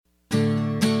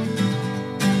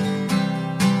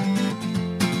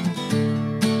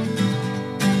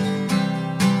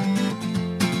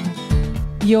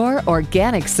Your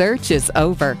organic search is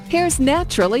over. Here's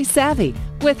Naturally Savvy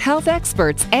with health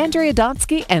experts Andrea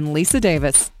Donsky and Lisa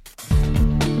Davis.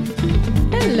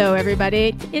 Hello,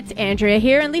 everybody. It's Andrea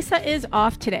here, and Lisa is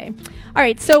off today. All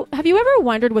right, so have you ever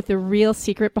wondered what the real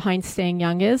secret behind staying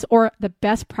young is, or the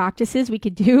best practices we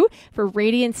could do for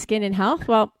radiant skin and health?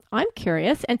 Well, I'm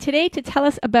curious, and today to tell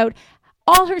us about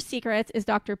all her secrets is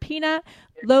Dr. Pina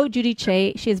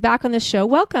Lo-Giudice. She is back on the show.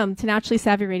 Welcome to Naturally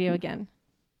Savvy Radio again.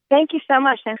 Thank you so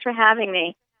much. Thanks for having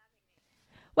me.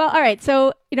 Well, all right.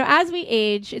 So, as we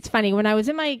age, it's funny. When I was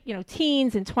in my,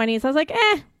 teens and 20s, I was like,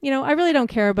 I really don't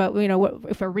care about,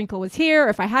 if a wrinkle was here, or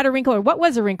if I had a wrinkle, or what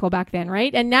was a wrinkle back then,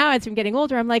 right? And now as I'm getting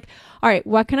older, I'm like, all right,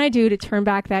 what can I do to turn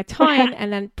back that time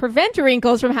and then prevent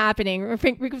wrinkles from happening, or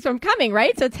wrinkles from coming,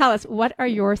 right? So tell us, what are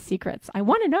your secrets? I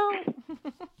want to know.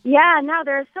 Yeah, no,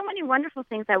 there are so many wonderful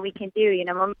things that we can do.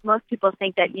 Most people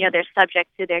think that, they're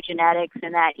subject to their genetics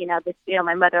and that, this,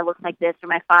 my mother looks like this or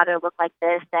my father looked like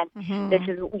this and this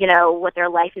is, what their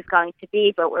life is going to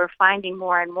be. But we're finding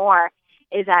more and more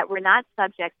is that we're not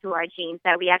subject to our genes,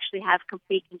 that we actually have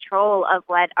complete control of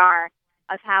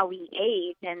of how we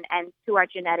age and to our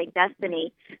genetic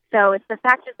destiny. So it's the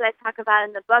factors that I talk about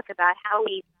in the book about how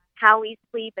we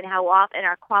sleep and how often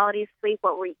our quality of sleep,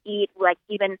 what we eat, like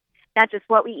even not just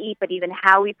what we eat, but even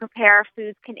how we prepare our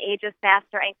foods can age us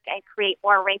faster and create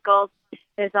more wrinkles.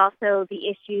 There's also the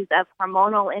issues of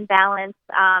hormonal imbalance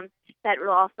that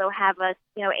will also have us,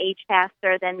 age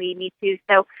faster than we need to.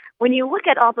 So when you look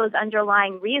at all those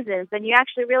underlying reasons, then you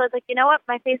actually realize, like, what,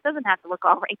 my face doesn't have to look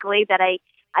all wrinkly, that I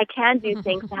can do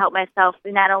things to help myself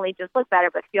not only just look better,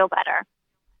 but feel better.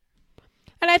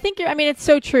 And I think, it's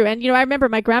so true. And, I remember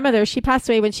my grandmother, she passed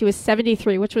away when she was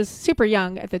 73, which was super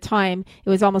young at the time. It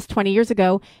was almost 20 years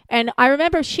ago. And I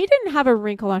remember she didn't have a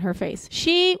wrinkle on her face.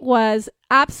 She was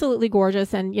absolutely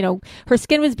gorgeous and, her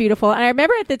skin was beautiful. And I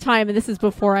remember at the time, and this is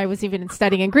before I was even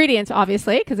studying ingredients,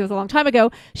 obviously, because it was a long time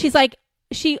ago, she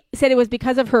said it was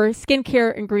because of her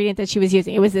skincare ingredient that she was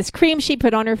using. It was this cream she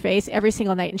put on her face every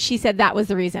single night. And she said that was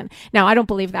the reason. Now, I don't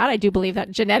believe that. I do believe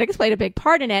that genetics played a big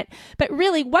part in it. But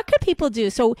really, what could people do?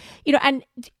 So, and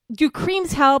do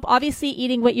creams help? Obviously,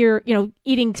 eating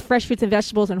eating fresh fruits and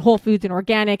vegetables and whole foods and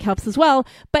organic helps as well.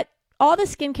 But all the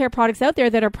skincare products out there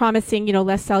that are promising,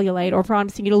 less cellulite or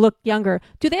promising you to look younger,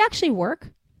 do they actually work?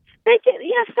 They can,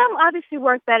 some obviously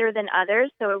work better than others,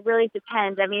 so it really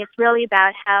depends. It's really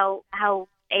about how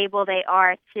able they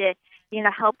are to,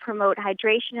 help promote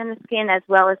hydration in the skin as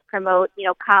well as promote,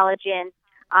 collagen,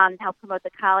 help promote the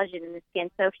collagen in the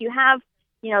skin. So if you have,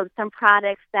 some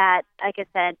products that, like I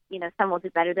said, some will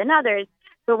do better than others,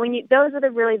 but those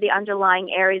are really the underlying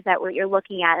areas that you're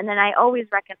looking at. And then I always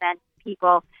recommend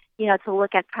people, to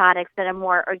look at products that are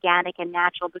more organic and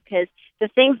natural, because the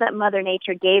things that Mother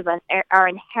Nature gave us are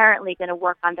inherently going to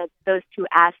work on those two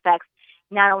aspects,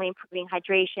 not only improving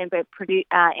hydration, but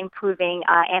improving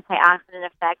antioxidant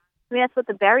effects. That's what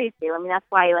the berries do. That's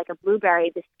why, like a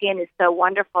blueberry, the skin is so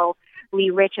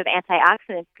wonderfully rich of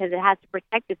antioxidants because it has to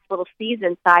protect its little seeds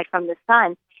inside from the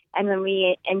sun. And when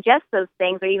we ingest those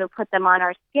things or even put them on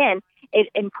our skin, it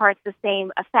imparts the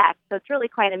same effect. So it's really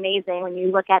quite amazing when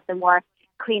you look at the more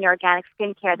clean organic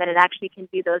skincare that it actually can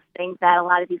do those things that a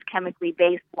lot of these chemically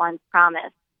based ones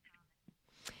promise.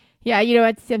 Yeah,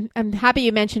 I'm happy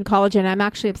you mentioned collagen. I'm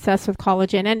actually obsessed with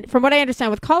collagen. And from what I understand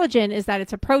with collagen is that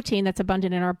it's a protein that's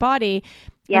abundant in our body.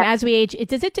 Yes. And as we age,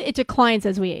 it declines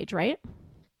as we age, right?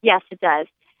 Yes, it does.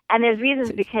 And there's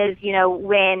reasons because,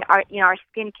 when our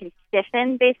skin can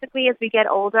stiffen basically as we get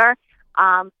older,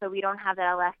 so we don't have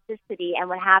that elasticity. And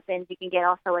what happens, you can get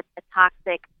also a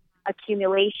toxic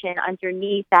accumulation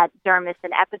underneath that dermis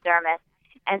and epidermis.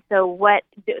 And so what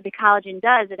the collagen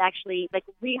does, it actually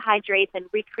rehydrates and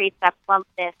recreates that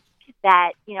plumpness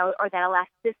that, or that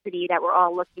elasticity that we're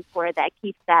all looking for, that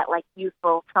keeps that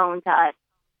youthful tone to us.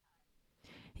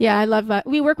 Yeah, I love that.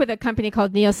 We work with a company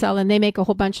called Neocell, and they make a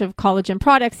whole bunch of collagen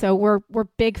products. So we're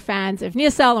big fans of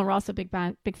Neocell, and we're also big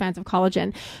fans of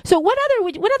collagen. So what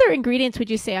other ingredients would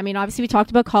you say? Obviously we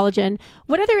talked about collagen.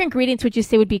 What other ingredients would you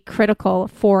say would be critical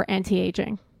for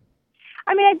anti-aging?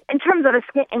 In terms of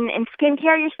in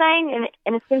skincare, you're saying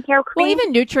in a skincare cream? Well,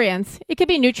 even nutrients. It could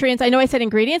be nutrients. I know I said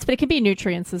ingredients, but it could be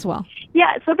nutrients as well.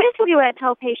 Yeah. So basically, what I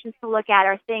tell patients to look at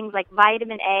are things like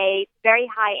vitamin A, very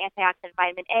high antioxidant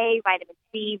vitamin A, vitamin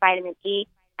C, vitamin E,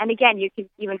 and again, you can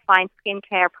even find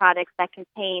skincare products that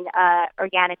contain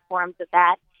organic forms of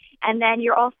that. And then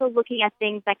you're also looking at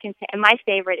things that contain. And my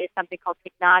favorite is something called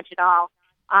pycnogenol.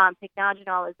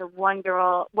 Pycnogenol is a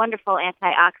wonderful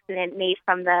antioxidant made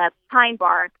from the pine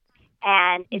bark,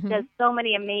 and it does so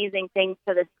many amazing things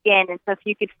for the skin. And so if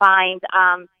you could find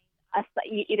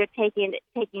either taking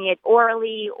it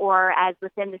orally or as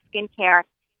within the skincare.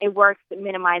 It works at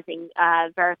minimizing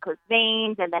varicose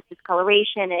veins and that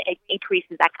discoloration. It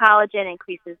increases that collagen,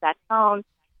 increases that tone.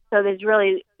 So there's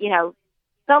really,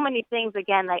 so many things,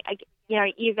 again,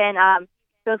 even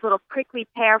those little prickly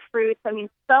pear fruits. I mean,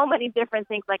 so many different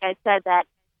things, like I said, that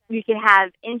you can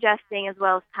have ingesting as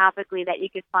well as topically that you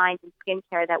could find in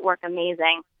skincare that work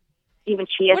amazing. Even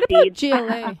chia seeds. What about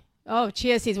GLA? Oh,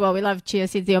 chia seeds. Well, we love chia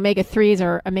seeds. The omega-3s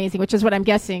are amazing, which is what I'm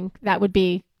guessing that would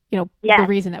be, the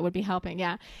reason that would be helping.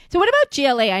 Yeah. So what about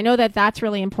GLA? I know that that's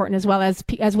really important as well as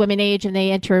women age and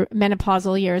they enter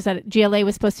menopausal years, that GLA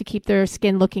was supposed to keep their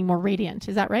skin looking more radiant.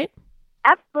 Is that right?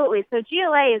 Absolutely. So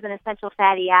GLA is an essential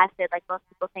fatty acid, like most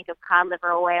people think of cod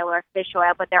liver oil or fish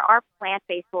oil, but there are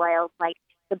plant-based oils like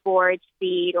the borage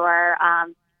seed or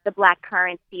the black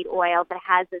currant seed oil that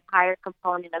has this higher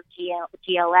component of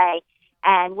GLA.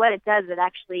 And what it does, it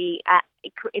actually,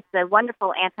 it's a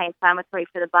wonderful anti-inflammatory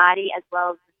for the body as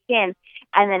well as the skin.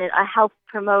 And then it helps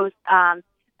promote,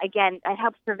 it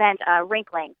helps prevent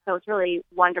wrinkling. So it's really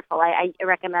wonderful. I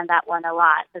recommend that one a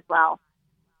lot as well.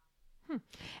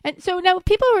 And so now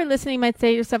people who are listening might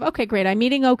say to yourself, okay, great. I'm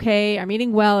eating okay. I'm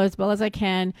eating well as I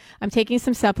can. I'm taking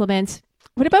some supplements.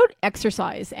 What about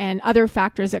exercise and other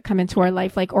factors that come into our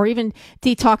life, or even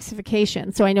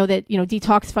detoxification? So I know that,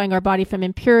 detoxifying our body from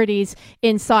impurities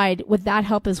inside, would that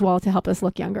help as well to help us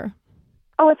look younger?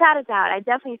 Oh, without a doubt. I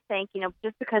definitely think,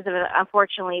 just because of,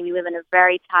 unfortunately, we live in a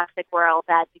very toxic world,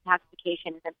 that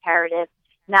detoxification is imperative,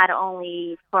 not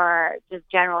only for just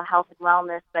general health and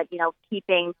wellness, but,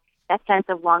 keeping that sense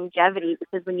of longevity.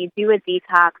 Because when you do a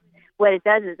detox, what it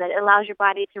does is that it allows your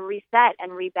body to reset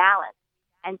and rebalance.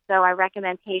 And so I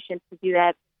recommend patients to do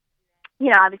that.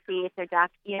 Obviously, if their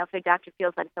doctor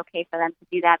feels that it's okay for them to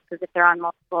do that, because if they're on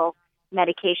multiple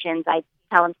medications, I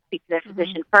tell them to speak to their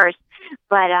physician first.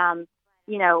 But to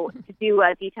do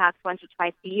a detox once or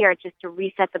twice a year, just to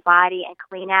reset the body and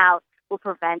clean out, will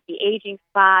prevent the aging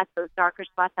spots, those darker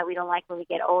spots that we don't like when we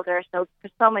get older. So for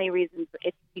so many reasons,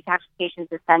 detoxification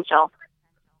is essential.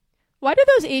 Why do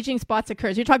those aging spots occur?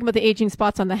 You're talking about the aging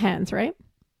spots on the hands, right?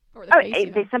 Or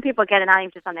the face, some people get it not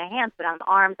even just on their hands, but on the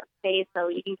arms, on the face, so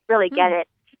you can really get it.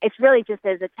 It's really just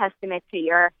as a testament to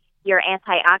your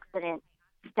antioxidant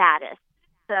status.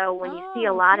 So when you see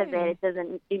a lot of it,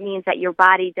 it means that your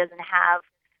body doesn't have,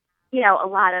 a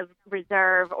lot of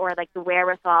reserve or like the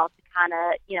wherewithal to kind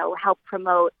of, help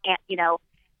promote,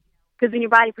 because when your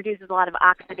body produces a lot of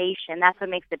oxidation, that's what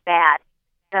makes it bad.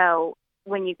 So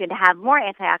when you could have more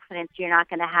antioxidants, you're not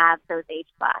going to have those age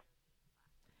spots.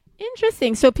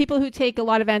 Interesting. So people who take a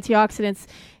lot of antioxidants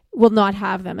will not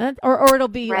have them, or it'll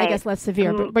be, I guess, less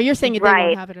severe. But you're saying they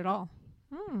won't have it at all.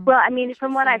 Well, I mean,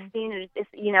 from what I've seen, it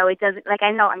doesn't. Like I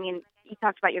know. I mean, you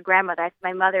talked about your grandmother.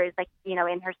 My mother is in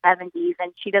her 70s,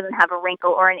 and she doesn't have a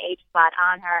wrinkle or an age spot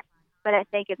on her. But I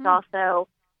think it's also,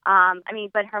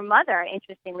 but her mother,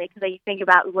 interestingly, because you think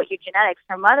about what your genetics.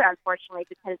 Her mother, unfortunately,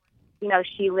 because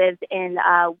she lived in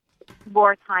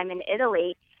wartime in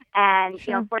Italy. And,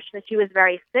 unfortunately, she was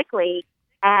very sickly.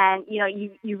 And,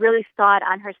 you really saw it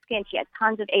on her skin. She had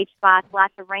tons of age spots,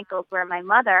 lots of wrinkles, where my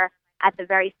mother, at the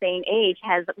very same age,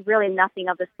 has really nothing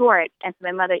of the sort. And so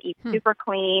my mother eats super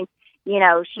clean.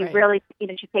 She really,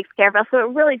 she takes care of us. So it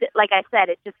really, like I said,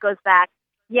 it just goes back,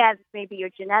 maybe your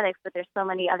genetics, but there's so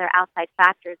many other outside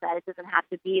factors that it doesn't have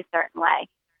to be a certain way.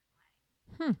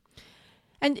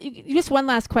 And just one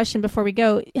last question before we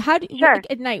go. How do you,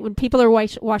 at night, when people are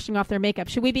washing off their makeup,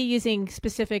 should we be using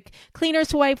specific cleaners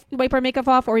to wipe our makeup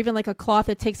off, or even like a cloth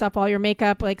that takes off all your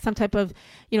makeup, like some type of,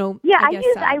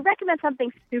 I recommend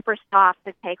something super soft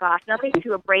to take off, nothing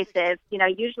too abrasive.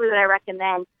 Usually what I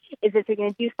recommend is if you're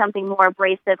going to do something more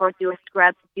abrasive or do a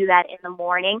scrub, to do that in the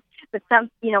morning. But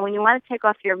when you want to take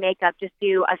off your makeup, just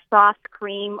do a soft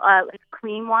cream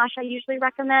wash. I usually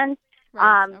recommend.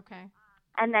 Right. Okay.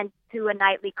 And then do a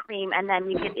nightly cream, and then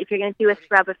if you're going to do a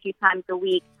scrub a few times a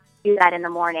week, do that in the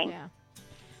morning. Yeah.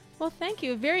 Well, thank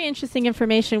you. Very interesting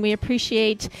information. We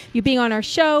appreciate you being on our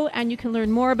show, and you can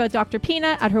learn more about Dr.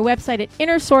 Pina at her website at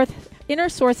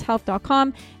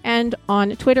innersourcehealth.com and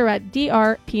on Twitter at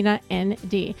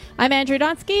drpinand. I'm Andrea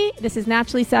Donsky. This is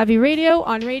Naturally Savvy Radio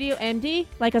on Radio MD.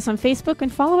 Like us on Facebook and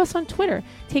follow us on Twitter.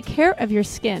 Take care of your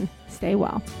skin. Stay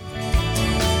well.